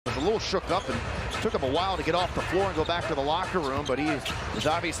little shook up, and it took him a while to get off the floor and go back to the locker room, but he is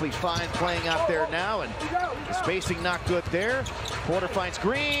obviously fine playing out there now, and the spacing not good there. Porter finds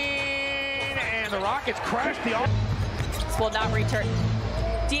Green, and the Rockets crash the will not return.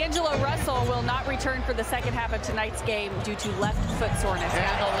 D'Angelo Russell will not return for the second half of tonight's game due to left foot soreness.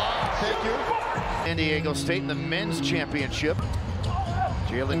 And a lob, thank you. San Diego State in the men's championship.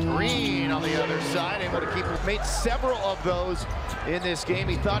 Jalen Green on the other side, able to keep him. Made several of those in this game.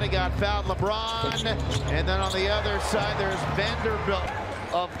 He thought he got fouled. LeBron, and then on the other side, there's Vanderbilt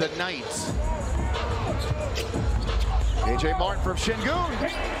of the Knights. A.J. Martin from Şengün.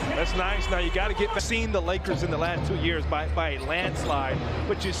 That's nice. Now you got to get seen the Lakers in the last 2 years by a landslide,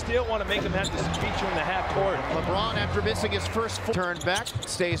 but you still want to make them have to feature in the half court. LeBron, after missing his first turn back,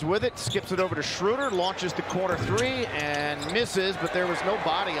 stays with it, skips it over to Schroeder, launches the corner three, and misses, but there was no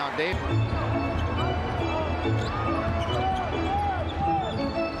body on Dave.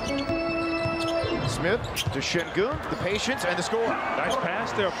 Smith to Şengün, the patience, and the score. Nice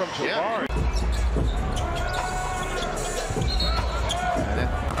pass there from Jabari. And then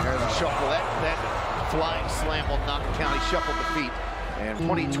there's a shuffle. That flying slam will knock County shuffle the feet. And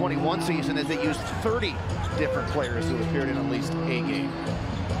 2021 season as they used 30 different players who appeared in at least a game.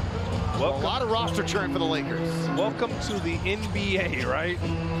 Well, a lot of roster churn for the Lakers. Welcome to the NBA, right?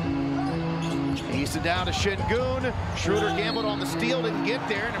 Easton down to Şengün. Schroeder gambled on the steal, didn't get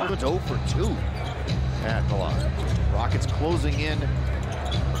there, and everyone's 0 for 2 at the line. Rockets closing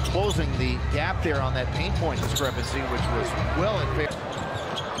the gap there on that paint point discrepancy, which was well in favor.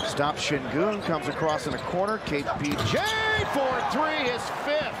 Stop Şengün, comes across in a corner. KPJ for three, his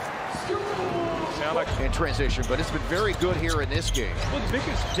fifth. In transition, but it's been very good here in this game. Well, the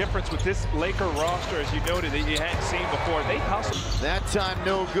biggest difference with this Laker roster, as you noted, that you hadn't seen before, they hustle. That time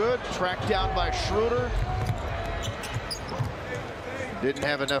no good, tracked down by Schroeder. Didn't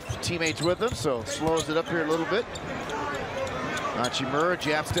have enough teammates with him, so slows it up here a little bit. Hachimura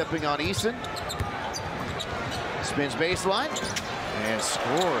jab stepping on Eason. Spins baseline and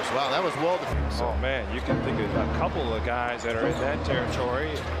scores. Wow, that was well defended. Oh man, you can think of a couple of guys that are in that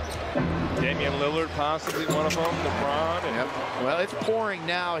territory. Damian Lillard, possibly one of them. LeBron. Yep. Well, it's pouring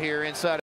now here inside.